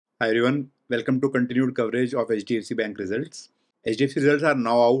Hi everyone, welcome to continued coverage of HDFC Bank results. HDFC results are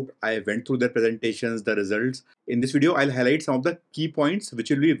now out. I went through their presentations, the results. In this video, I'll highlight some of the key points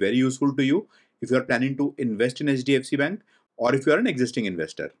which will be very useful to you if you are planning to invest in HDFC Bank or if you are an existing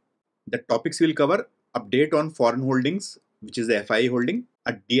investor. The topics we'll cover: update on foreign holdings, which is the FII holding,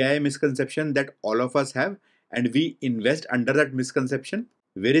 a DII misconception that all of us have and we invest under that misconception.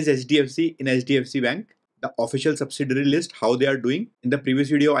 Where is HDFC in HDFC Bank? The official subsidiary list, how they are doing. In the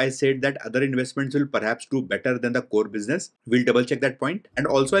previous video, I said that other investments will perhaps do better than the core business. We'll double check that point. And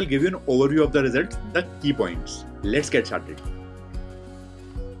also I'll give you an overview of the results, the key points. Let's get started.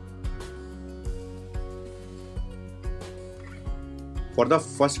 For the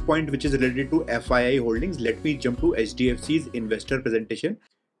first point, which is related to FII holdings, let me jump to HDFC's investor presentation.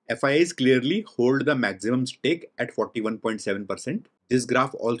 FIIs clearly hold the maximum stake at 41.7%. This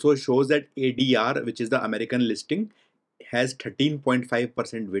graph also shows that ADR, which is the American listing, has 13.5%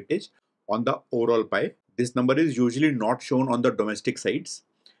 weightage on the overall pie. This number is usually not shown on the domestic sites.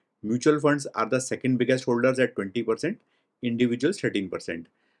 Mutual funds are the second biggest holders at 20%, individuals 13%.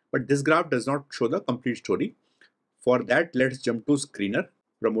 But this graph does not show the complete story. For that, let's jump to screener,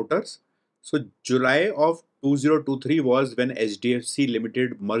 promoters. So July of 2023 was when HDFC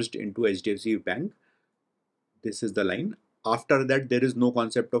Limited merged into HDFC Bank. This is the line. After that, there is no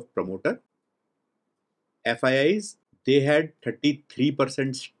concept of promoter. FIIs, they had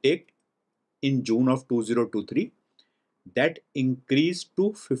 33% stake in June of 2023. That increased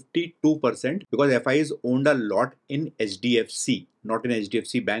to 52% because FIIs owned a lot in HDFC, not in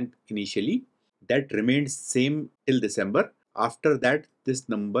HDFC Bank initially. That remained same till December. After that, this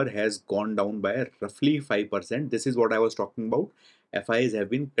number has gone down by roughly 5%. This is what I was talking about. FIIs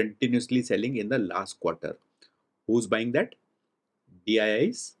have been continuously selling in the last quarter. Who's buying that?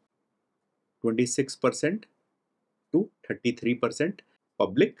 DIIs, 26% to 33%.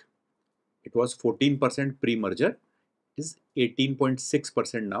 Public, it was 14% pre-merger, it is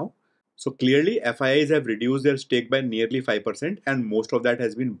 18.6% now. So clearly FIIs have reduced their stake by nearly 5% and most of that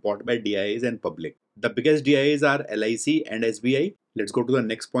has been bought by DIIs and public. The biggest DIIs are LIC and SBI. Let's go to the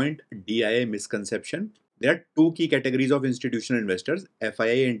next point, DII misconception. There are two key categories of institutional investors,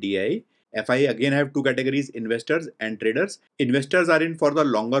 FII and DII. FII again have two categories, investors and traders. Investors are in for the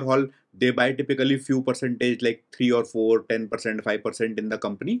longer haul. They buy typically few percentage like 3 or 4, 10%, 5% in the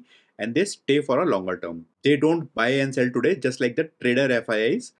company and they stay for a longer term. They don't buy and sell today, just like the trader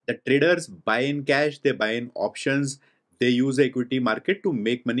FIIs. The traders buy in cash, they buy in options, they use the equity market to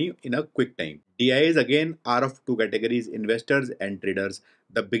make money in a quick time. DIIs again are of two categories, investors and traders.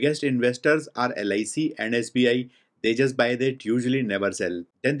 The biggest investors are LIC and SBI. They just buy that, usually never sell.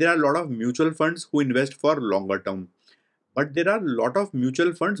 Then there are a lot of mutual funds who invest for longer term. But there are a lot of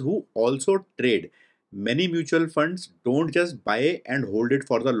mutual funds who also trade. Many mutual funds don't just buy and hold it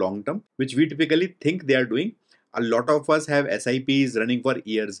for the long term, which we typically think they are doing. A lot of us have SIPs running for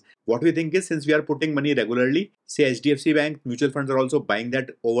years. What we think is, since we are putting money regularly, say HDFC Bank, mutual funds are also buying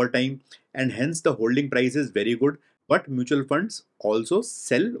that over time and hence the holding price is very good. But mutual funds also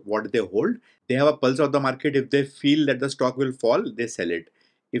sell what they hold. They have a pulse of the market. If they feel that the stock will fall, they sell it.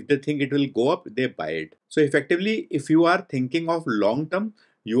 If they think it will go up, they buy it. So effectively, if you are thinking of long term,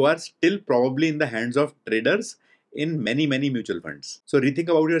 you are still probably in the hands of traders in many mutual funds. So rethink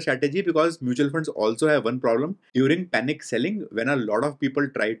about your strategy because mutual funds also have one problem. During panic selling, when a lot of people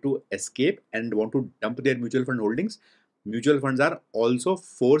try to escape and want to dump their mutual fund holdings, mutual funds are also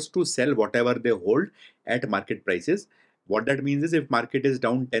forced to sell whatever they hold at market prices. What that means is if market is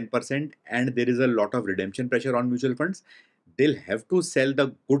down 10% and there is a lot of redemption pressure on mutual funds, they'll have to sell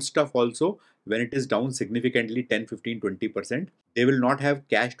the good stuff also when it is down significantly 10, 15, 20%. They will not have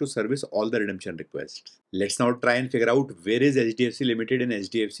cash to service all the redemption requests. Let's now try and figure out where is HDFC Limited and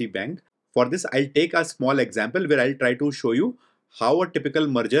HDFC Bank. For this, I'll take a small example where I'll try to show you how a typical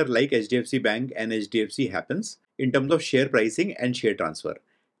merger like HDFC Bank and HDFC happens in terms of share pricing and share transfer.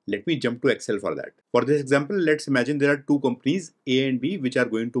 Let me jump to Excel for that. For this example, let's imagine there are two companies A and B which are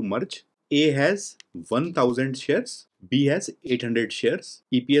going to merge. A has 1000 shares, B has 800 shares.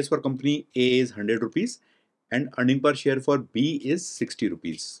 EPS for company A is 100 rupees and earning per share for B is 60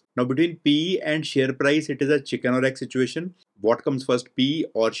 rupees. Now between PE and share price, it is a chicken or egg situation. What comes first, PE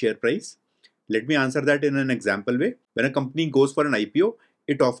or share price? Let me answer that in an example way. When a company goes for an IPO,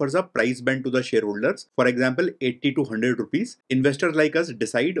 it offers a price band to the shareholders. For example, 80 to 100 rupees. Investors like us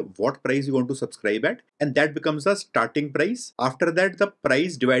decide what price you want to subscribe at and that becomes the starting price. After that, the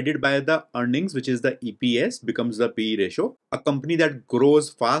price divided by the earnings, which is the EPS, becomes the PE ratio. A company that grows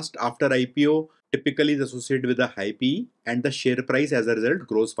fast after IPO typically is associated with a high PE and the share price as a result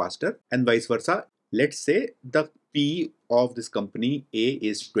grows faster and vice versa. Let's say the P of this company A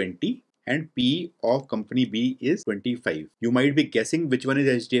is 20 and P of company B is 25. You might be guessing which one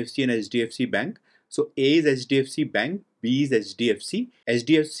is HDFC and HDFC Bank. So A is HDFC Bank, B is HDFC.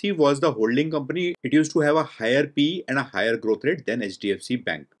 HDFC was the holding company. It used to have a higher P and a higher growth rate than HDFC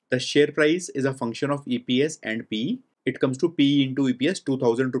Bank. The share price is a function of EPS and PE. It comes to PE into EPS,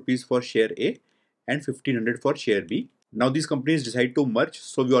 2000 rupees for share A and 1500 for share B. Now these companies decide to merge.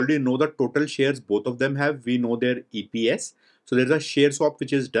 So we already know the total shares both of them have. We know their EPS. So there's a share swap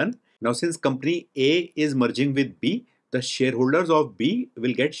which is done. Now since company A is merging with B, the shareholders of B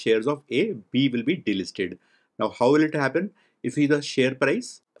will get shares of A. B will be delisted. Now how will it happen? If we the share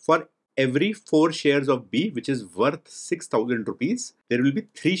price for every 4 shares of B which is worth 6000 rupees, there will be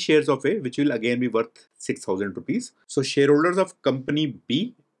 3 shares of A which will again be worth 6000 rupees. So shareholders of company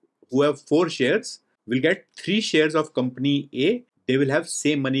B who have 4 shares will get 3 shares of company A. They will have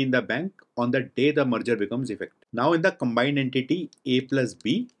same money in the bank on the day the merger becomes effective. Now in the combined entity A plus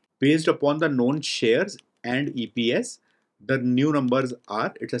B, based upon the known shares and EPS, the new numbers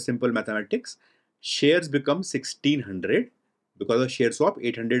are, it's a simple mathematics, shares become 1600 because of share swap,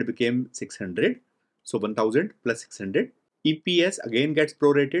 800 became 600. So 1000 plus 600. EPS again gets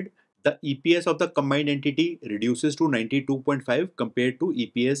prorated. The EPS of the combined entity reduces to 92.5 compared to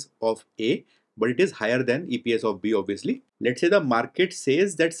EPS of A, but it is higher than EPS of B obviously. Let's say the market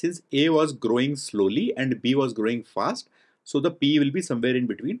says that since A was growing slowly and B was growing fast, so the P will be somewhere in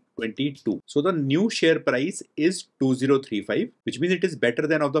between 22. So the new share price is 2035, which means it is better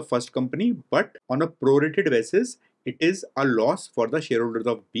than of the first company, but on a prorated basis, it is a loss for the shareholders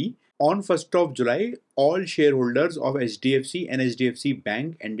of B. On 1st of July, all shareholders of HDFC and HDFC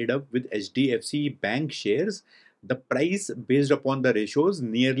Bank ended up with HDFC Bank shares. The price based upon the ratios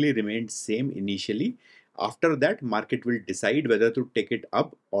nearly remained same initially. After that, market will decide whether to take it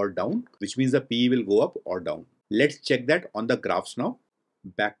up or down, which means the PE will go up or down. Let's check that on the graphs now.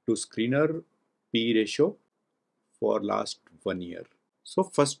 Back to screener, PE ratio for last 1 year. So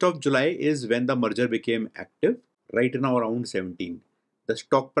 1st of July is when the merger became active, right now around 17. The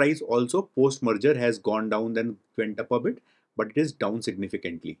stock price also post merger has gone down, then went up a bit, but it is down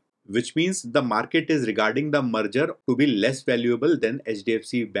significantly, which means the market is regarding the merger to be less valuable than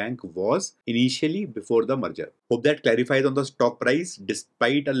HDFC Bank was initially before the merger. Hope that clarifies on the stock price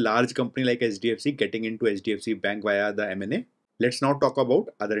despite a large company like HDFC getting into HDFC Bank via the M&A. Let's now talk about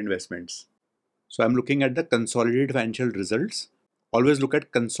other investments. So I'm looking at the consolidated financial results. Always look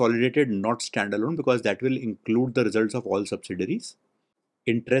at consolidated, not standalone, because that will include the results of all subsidiaries.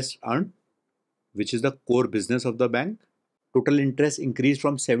 Interest earned, which is the core business of the bank. Total interest increased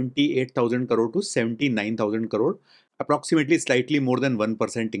from 78,000 crore to 79,000 crore, approximately slightly more than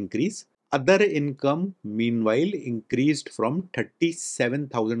 1% increase. Other income, meanwhile, increased from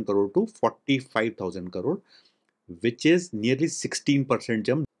 37,000 crore to 45,000 crore, which is nearly 16%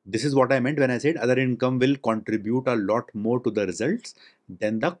 jump. This is what I meant when I said other income will contribute a lot more to the results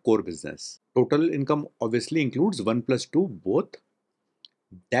than the core business. Total income obviously includes 1 plus 2 both.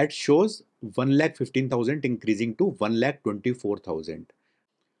 That shows 1,15,000 increasing to 1,24,000.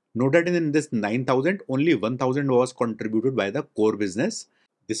 Note that in this 9,000, only 1,000 was contributed by the core business.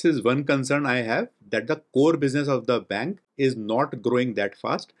 This is one concern I have, that the core business of the bank is not growing that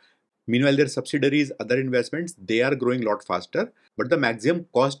fast. Meanwhile, their subsidiaries, other investments, they are growing a lot faster. But the maximum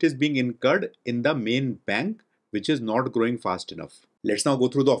cost is being incurred in the main bank, which is not growing fast enough. Let's now go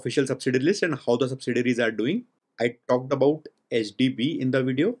through the official subsidiary list and how the subsidiaries are doing. I talked about HDB in the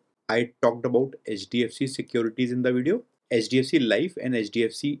video. I talked about HDFC Securities in the video. HDFC Life and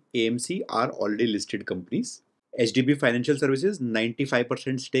HDFC AMC are already listed companies. HDB Financial Services,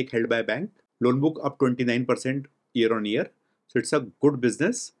 95% stake held by bank. Loan book up 29% year on year. So it's a good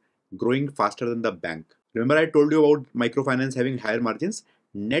business, growing faster than the bank. Remember I told you about microfinance having higher margins.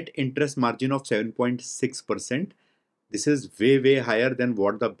 Net interest margin of 7.6%. This is way higher than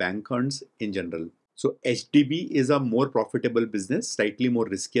what the bank earns in general. So HDB is a more profitable business, slightly more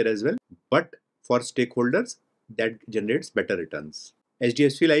riskier as well, but for stakeholders that generates better returns.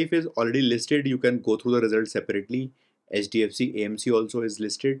 HDFC Life is already listed. You can go through the results separately. HDFC AMC also is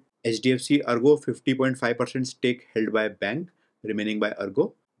listed. HDFC Ergo, 50.5% stake held by bank, remaining by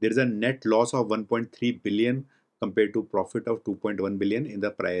Ergo. There is a net loss of 1.3 billion compared to profit of 2.1 billion in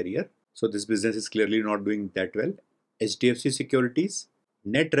the prior year. So this business is clearly not doing that well. HDFC Securities,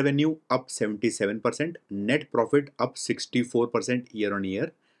 net revenue up 77%, net profit up 64% year on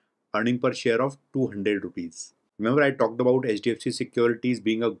year, earning per share of 200 rupees. Remember I talked about HDFC Securities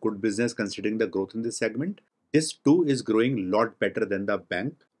being a good business considering the growth in this segment. This too is growing a lot better than the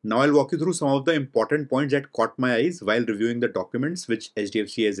bank. Now I'll walk you through some of the important points that caught my eyes while reviewing the documents which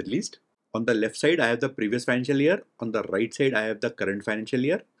HDFC has released. On the left side, I have the previous financial year. On the right side, I have the current financial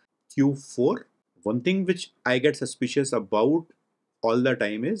year, Q4. One thing which I get suspicious about all the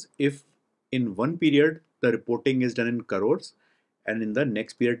time is if in one period the reporting is done in crores and in the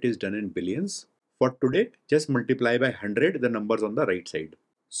next period it is done in billions. For today, just multiply by 100 the numbers on the right side.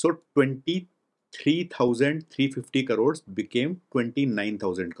 So 23,350 crores became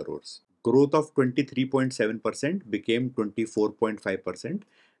 29,000 crores. Growth of 23.7% became 24.5%.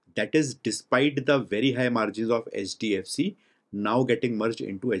 That is despite the very high margins of HDFC now getting merged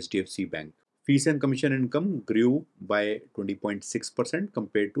into HDFC Bank. Fees and commission income grew by 20.6%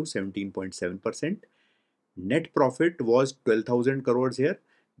 compared to 17.7%. Net profit was 12,000 crores here.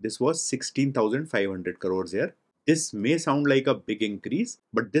 This was 16,500 crores here. This may sound like a big increase,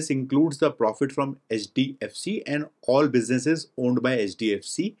 but this includes the profit from HDFC and all businesses owned by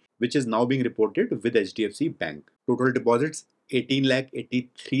HDFC, which is now being reported with HDFC Bank. Total deposits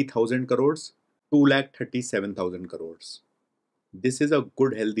 18,83,000 crores, 2,37,000 crores. This is a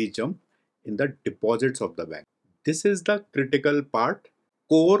good healthy jump in the deposits of the bank. This is the critical part.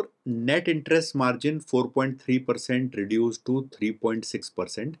 Core net interest margin 4.3% reduced to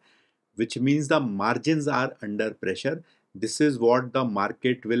 3.6%, which means the margins are under pressure. This is what the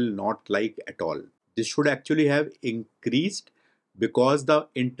market will not like at all. This should actually have increased because the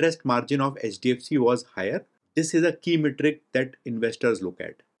interest margin of HDFC was higher. This is a key metric that investors look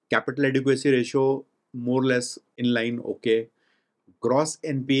at. Capital adequacy ratio more or less in line, okay. Gross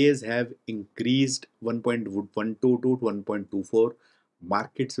NPAs have increased 1.12 to 1.24.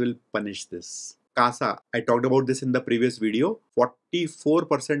 Markets will punish this. CASA, I talked about this in the previous video.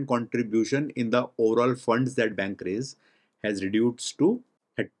 44% contribution in the overall funds that bank raise has reduced to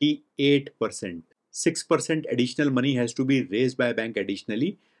 38%. 6% additional money has to be raised by a bank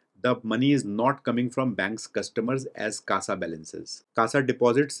additionally. The money is not coming from bank's customers as CASA balances. CASA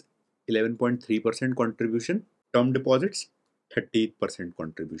deposits 11.3% contribution. Term deposits 30%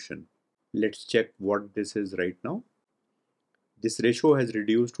 contribution. Let's check what this is right now. This ratio has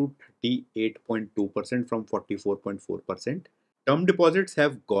reduced to 38.2% from 44.4%. Term deposits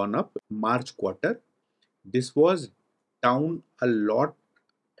have gone up March quarter. This was down a lot,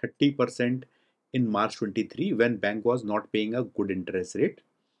 30% in March 23 when bank was not paying a good interest rate.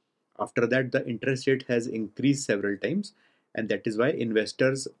 After that, the interest rate has increased several times, and that is why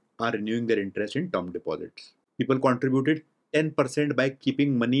investors are renewing their interest in term deposits. People contributed 10% by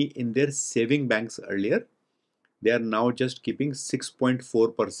keeping money in their saving banks earlier. They are now just keeping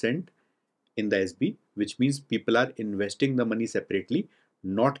 6.4% in the SB, which means people are investing the money separately,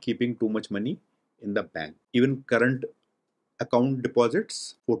 not keeping too much money in the bank. Even current account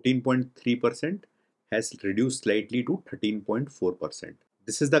deposits, 14.3%, has reduced slightly to 13.4%.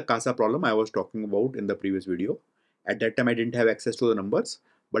 This is the CASA problem I was talking about in the previous video. At that time, I didn't have access to the numbers,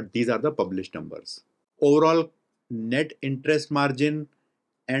 but these are the published numbers. Overall, net interest margin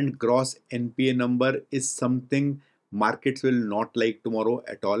and gross NPA number is something markets will not like tomorrow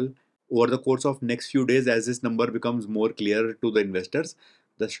at all. Over the course of next few days, as this number becomes more clear to the investors,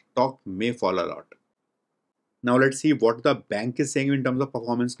 the stock may fall a lot. Now let's see what the bank is saying in terms of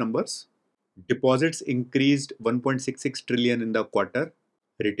performance numbers. Deposits increased 1.66 trillion in the quarter.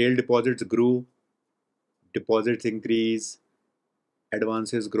 Retail deposits grew. Deposits increase.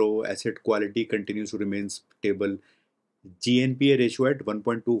 Advances grow. Asset quality continues to remain stable. GNPA ratio at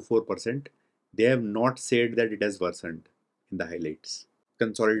 1.24%. They have not said that it has worsened in the highlights.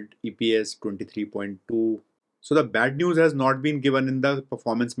 Consolidated EPS 23.2. So the bad news has not been given in the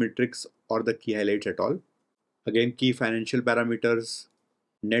performance metrics or the key highlights at all. Again, key financial parameters,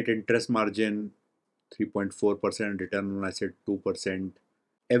 net interest margin 3.4%, return on asset 2%.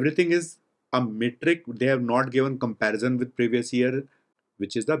 Everything is a metric. They have not given comparison with previous year,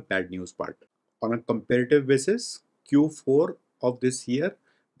 which is the bad news part. On a comparative basis, Q4 of this year,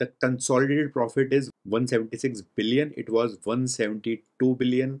 the consolidated profit is 176 billion. It was 172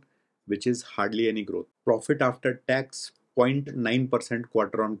 billion, which is hardly any growth. Profit after tax 0.9%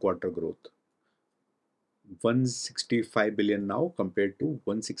 quarter on quarter growth. 165 billion now compared to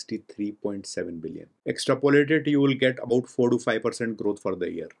 163.7 billion. Extrapolated, you will get about 4 to 5% growth for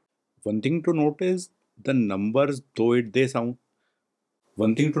the year. One thing to note is the numbers, the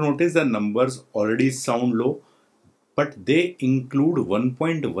numbers already sound low, but they include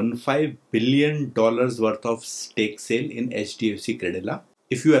 $1.15 billion worth of stake sale in HDFC Credila.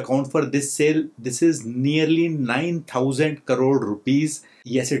 If you account for this sale, this is nearly 9,000 crore rupees.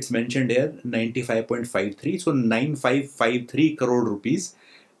 Yes, it's mentioned here 95.53. So 9553 crore rupees,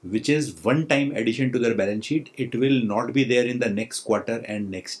 which is one-time addition to their balance sheet. It will not be there in the next quarter and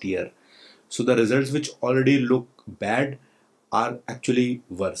next year. So the results which already look bad are actually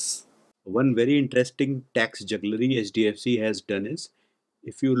worse. One very interesting tax jugglery HDFC has done is,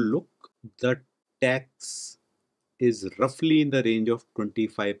 if you look, the tax is roughly in the range of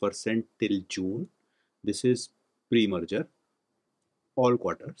 25% till June. This is pre-merger, all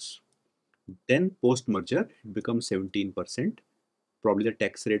quarters. Then post-merger, it becomes 17%. Probably the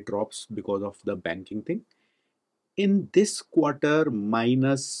tax rate drops because of the banking thing. In this quarter,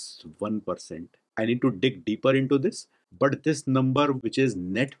 minus 1%. I need to dig deeper into this, but this number, which is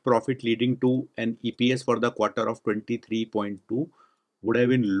net profit leading to an EPS for the quarter of 23.2, would have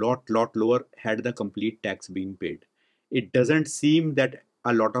been lot lower had the complete tax been paid. It doesn't seem that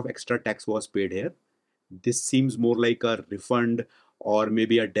a lot of extra tax was paid here. This seems more like a refund or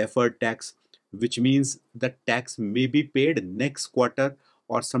maybe a deferred tax, which means the tax may be paid next quarter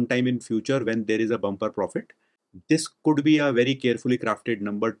or sometime in future when there is a bumper profit. This could be a very carefully crafted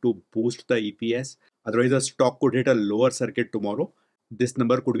number to boost the EPS. Otherwise, the stock could hit a lower circuit tomorrow. This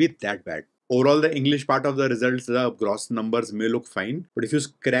number could be that bad. Overall, the English part of the results, the gross numbers may look fine, but if you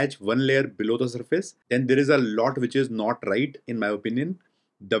scratch one layer below the surface, then there is a lot which is not right, in my opinion.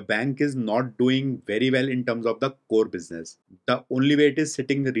 The bank is not doing very well in terms of the core business. The only way it is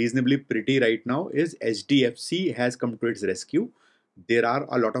sitting reasonably pretty right now is HDFC has come to its rescue. There are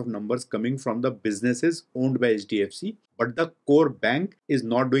a lot of numbers coming from the businesses owned by HDFC, but the core bank is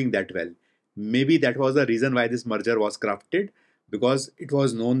not doing that well. Maybe that was the reason why this merger was crafted, because it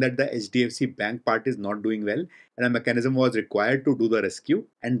was known that the HDFC bank part is not doing well and a mechanism was required to do the rescue.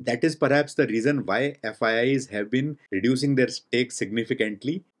 And that is perhaps the reason why FIIs have been reducing their stakes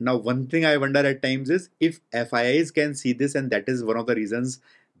significantly. Now, one thing I wonder at times is, if FIIs can see this and that is one of the reasons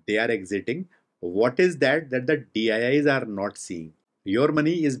they are exiting, what is that the DIIs are not seeing? Your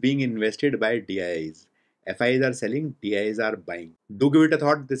money is being invested by DIIs. FIIs are selling, DIIs are buying. Do give it a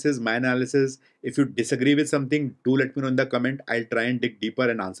thought. This is my analysis. If you disagree with something, do let me know in the comment. I'll try and dig deeper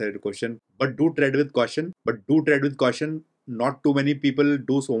and answer your question. But do tread with caution. Not too many people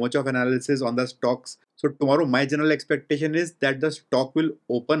do so much of analysis on the stocks. So tomorrow, my general expectation is that the stock will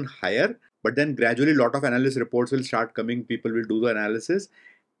open higher, but then gradually a lot of analyst reports will start coming. People will do the analysis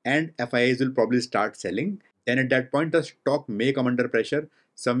and FIIs will probably start selling. Then at that point, the stock may come under pressure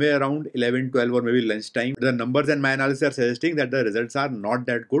somewhere around 11, 12 or maybe lunchtime. The numbers and my analysis are suggesting that the results are not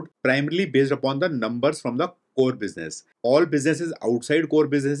that good, primarily based upon the numbers from the core business. All businesses outside core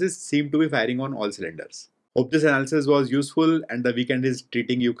businesses seem to be firing on all cylinders. Hope this analysis was useful and the weekend is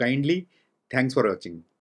treating you kindly. Thanks for watching.